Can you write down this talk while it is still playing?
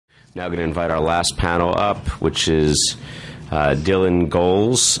Now going to invite our last panel up, which is Dylan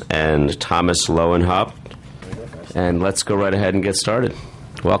Goelz and Thomas Lowenhaupt. And let's go right ahead and get started.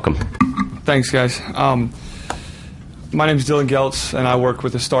 Welcome. Thanks, guys. My name is Dylan Goelz, and I work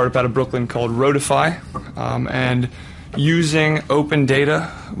with a startup out of Brooklyn called Roadify. And using open data,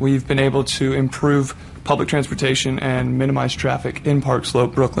 we've been able to improve public transportation and minimize traffic in Park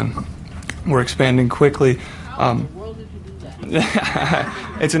Slope, Brooklyn. We're expanding quickly.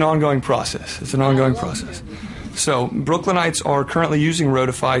 It's an ongoing process. So Brooklynites are currently using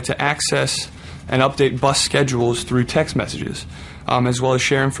Roadify to access and update bus schedules through text messages, as well as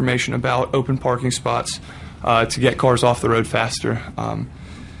share information about open parking spots to get cars off the road faster.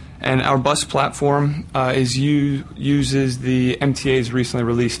 And our bus platform uses the MTA's recently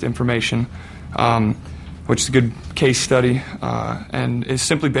released information, which is a good case study, and is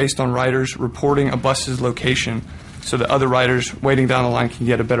simply based on riders reporting a bus's location so that other riders waiting down the line can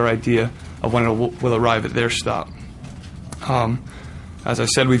get a better idea of when it will arrive at their stop. As I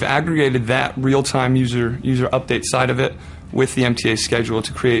said, we've aggregated that real-time user update side of it with the MTA schedule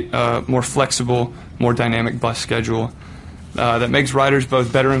to create a more flexible, more dynamic bus schedule that makes riders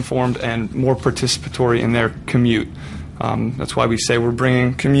both better informed and more participatory in their commute. That's why we say we're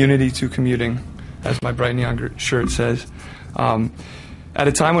bringing community to commuting, as my bright neon shirt says. At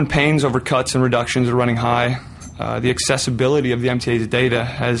a time when pains over cuts and reductions are running high, the accessibility of the MTA's data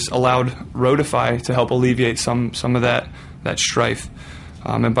has allowed Roadify to help alleviate some of that strife.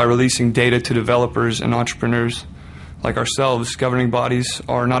 And by releasing data to developers and entrepreneurs like ourselves, governing bodies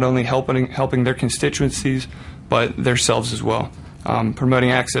are not only helping their constituencies, but themselves as well.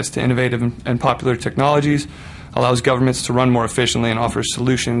 Promoting access to innovative and popular technologies allows governments to run more efficiently and offers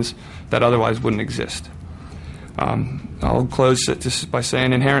solutions that otherwise wouldn't exist. I'll close this by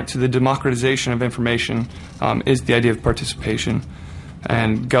saying inherent to the democratization of information is the idea of participation,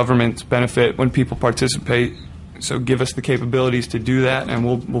 and governments benefit when people participate. So give us the capabilities to do that, and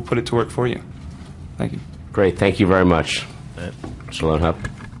we'll put it to work for you. Thank you. Great. Thank you very much. Mr. Lowenhaupt.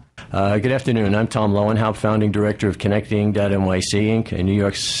 Good afternoon. I'm Tom Lowenhaupt, founding director of Connecting.NYC, Inc., a New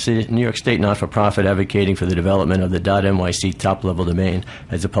York State not-for-profit advocating for the development of the .NYC top-level domain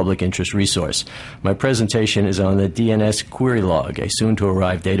as a public interest resource. My presentation is on the DNS query log, a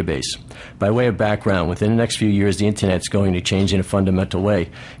soon-to-arrive database. By way of background, within the next few years, the Internet is going to change in a fundamental way.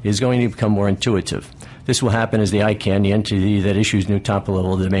 It is going to become more intuitive. This will happen as the ICANN, the entity that issues new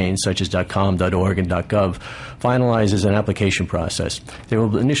top-level domains such as .com, .org, and .gov, finalizes an application process. There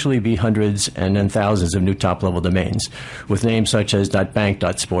will initially be hundreds and then thousands of new top-level domains with names such as .bank,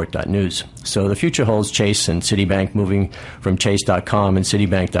 .sport, .news. So the future holds Chase and Citibank moving from Chase.com and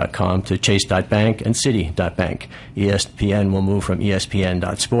Citibank.com to Chase.bank and Citi.bank. ESPN will move from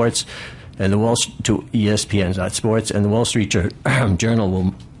ESPN.sports and to ESPN.sports, and the Wall Street Journal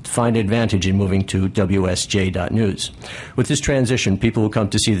will find advantage in moving to WSJ.news. With this transition, people will come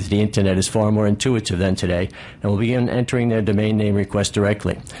to see that the Internet is far more intuitive than today and will begin entering their domain name request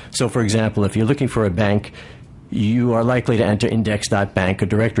directly. So, for example, if you're looking for a bank, you are likely to enter index.bank or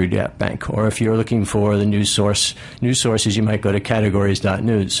directory.bank. Or if you're looking for the news sources, you might go to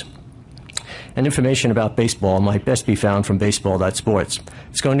categories.news. And information about baseball might best be found from baseball.sports.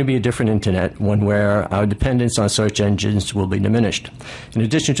 It's going to be a different Internet, one where our dependence on search engines will be diminished. In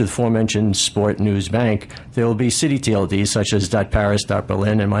addition to the aforementioned sport news bank, there will be city TLDs such as .paris,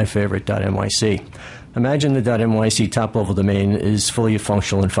 .berlin, and my favorite, .nyc. Imagine the .nyc top-level domain is fully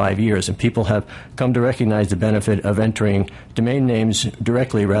functional in 5 years, and people have come to recognize the benefit of entering domain names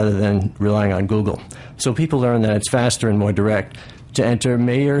directly rather than relying on Google. So people learn that it's faster and more direct to enter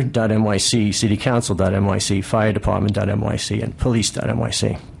mayor.nyc, citycouncil.nyc, firedepartment.nyc, and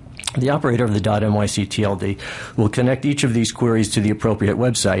police.nyc. The operator of the .nyc TLD will connect each of these queries to the appropriate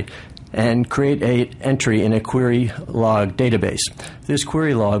website and create an entry in a query log database. This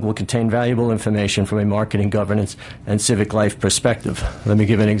query log will contain valuable information from a marketing, governance, and civic life perspective. Let me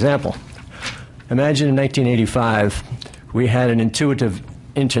give an example. Imagine in 1985, we had an intuitive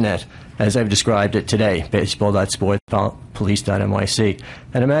Internet as I've described it today, baseball.sports, police.nyc.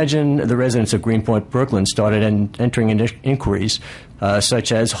 And imagine the residents of Greenpoint, Brooklyn started entering inquiries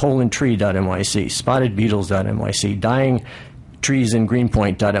such as hole-in-tree.nyc, spotted-beetles.nyc, dying trees in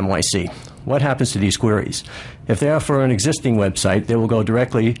Greenpoint.nyc. What happens to these queries? If they are for an existing website, they will go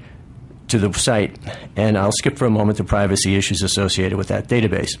directly to the site, and I'll skip for a moment the privacy issues associated with that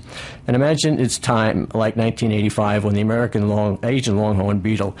database. And imagine it's time, like 1985, when the American Asian longhorn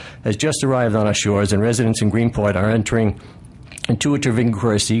beetle has just arrived on our shores, and residents in Greenpoint are entering intuitive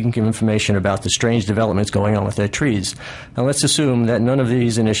inquiries seeking information about the strange developments going on with their trees. Now let's assume that none of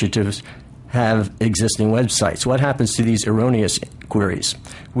these initiatives have existing websites. What happens to these erroneous queries?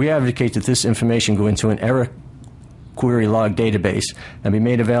 We advocate that this information go into an error query log database and be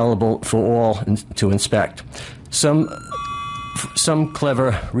made available for all to inspect. Some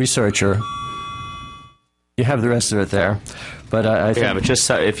clever researcher, you have the rest of it there, but I think... Yeah, but just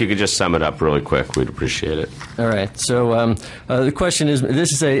if you could just sum it up really quick, we'd appreciate it. All right. So the question is,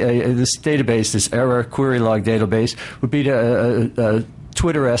 this is this database, this error query log database, would be a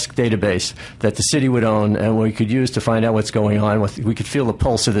Twitter-esque database that the city would own, and we could use to find out what's going on. We could feel the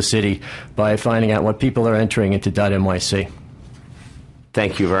pulse of the city by finding out what people are entering into .nyc.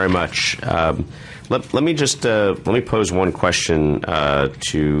 Thank you very much. Let me pose one question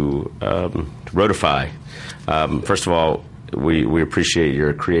to Roadify. First of all, we appreciate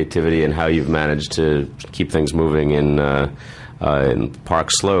your creativity and how you've managed to keep things moving in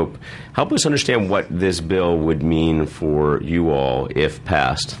Park Slope. Help us understand what this bill would mean for you all if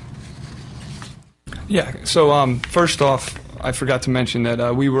passed. Yeah, so first off, I forgot to mention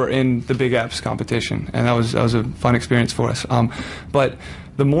that we were in the Big Apps competition, and that was a fun experience for us. But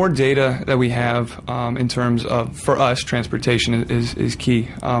the more data that we have in terms of, for us, transportation is key.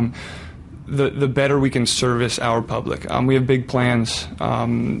 The better we can service our public. We have big plans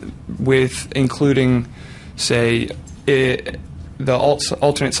with including, say, the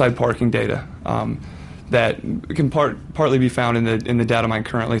alternate side parking data that can partly be found in the data mine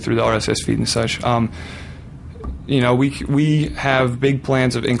currently through the RSS feed and such. We have big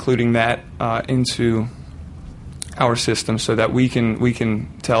plans of including that into our system so that we can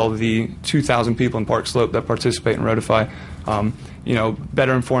tell the 2,000 people in Park Slope that participate in Roadify,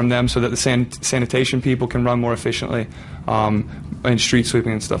 better inform them so that the sanitation people can run more efficiently and street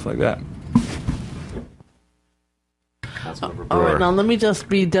sweeping and stuff like that. All right, now let me just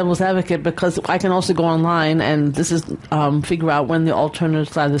be devil's advocate, because I can also go online and this is figure out when the alternative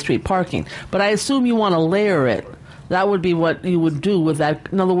side of the street parking. But I assume you want to layer it. That would be what you would do with that.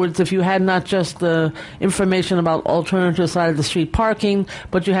 In other words, if you had not just the information about alternative side of the street parking,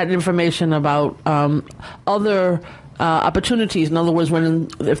 but you had information about other opportunities. In other words,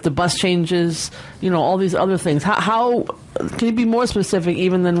 if the bus changes, all these other things. How can you be more specific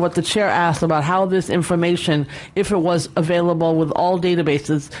even than what the chair asked about how this information, if it was available with all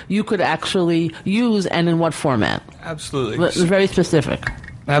databases, you could actually use and in what format? Absolutely. It's very specific.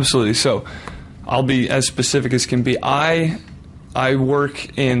 Absolutely. So I'll be as specific as can be. I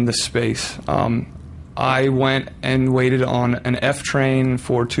work in the space. I went and waited on an F train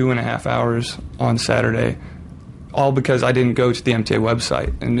for 2.5 hours on Saturday, all because I didn't go to the MTA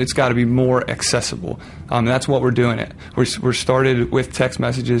website, and it's got to be more accessible. That's what we're doing it. We're started with text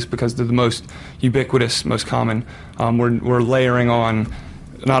messages because they're the most ubiquitous, most common. We're layering on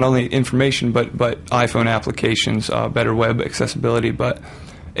not only information but iPhone applications, better web accessibility. But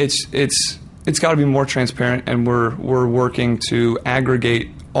it's got to be more transparent, and we're working to aggregate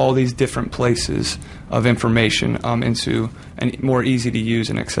all these different places of information into a more easy to use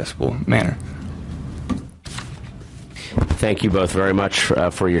and accessible manner. Thank you both very much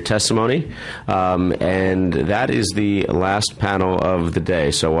for your testimony. And that is the last panel of the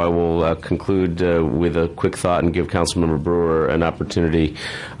day. So I will conclude with a quick thought and give Councilmember Brewer an opportunity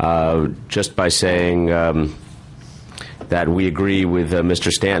just by saying that we agree with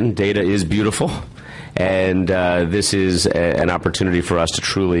Mr. Stanton. Data is beautiful. And this is an opportunity for us to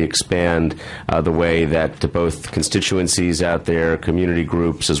truly expand the way that both constituencies out there, community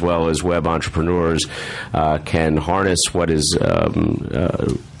groups, as well as web entrepreneurs can harness what is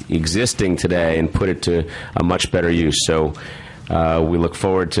existing today and put it to a much better use. So we look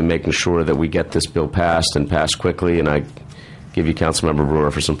forward to making sure that we get this bill passed and passed quickly. And I give you Councilmember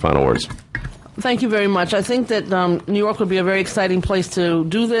Brewer for some final words. Thank you very much. I think that New York would be a very exciting place to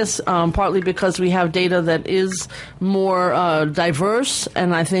do this, partly because we have data that is more diverse,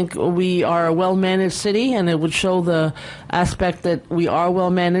 and I think we are a well-managed city, and it would show the aspect that we are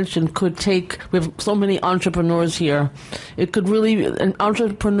well-managed and could take, we have so many entrepreneurs here. It could really, and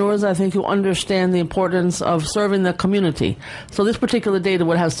entrepreneurs, I think, who understand the importance of serving the community. So this particular data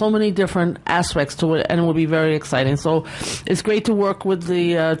would have so many different aspects to it, and it would be very exciting. So it's great to work with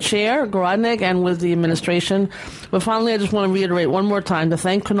the chair, Goradnik, and with the administration. But finally, I just want to reiterate one more time to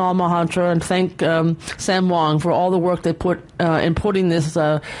thank Kunal Mahatra and thank Sam Wong for all the work they put in putting this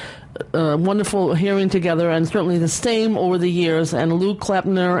wonderful hearing together, and certainly the same over the years, and Lou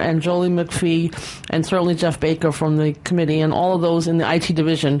Kleppner and Jolie McPhee, and certainly Jeff Baker from the committee, and all of those in the IT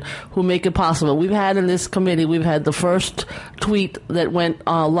division who make it possible. We've had in this committee, we've had the first tweet that went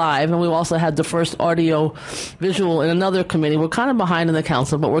live, and we've also had the first audio visual in another committee. We're kind of behind in the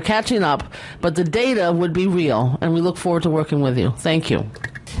council, but we're catching up. But the data would be real, and we look forward to working with you. Thank you.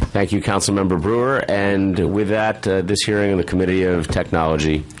 Thank you, Councilmember Brewer. And with that, this hearing in the Committee of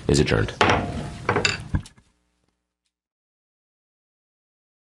Technology is adjourned.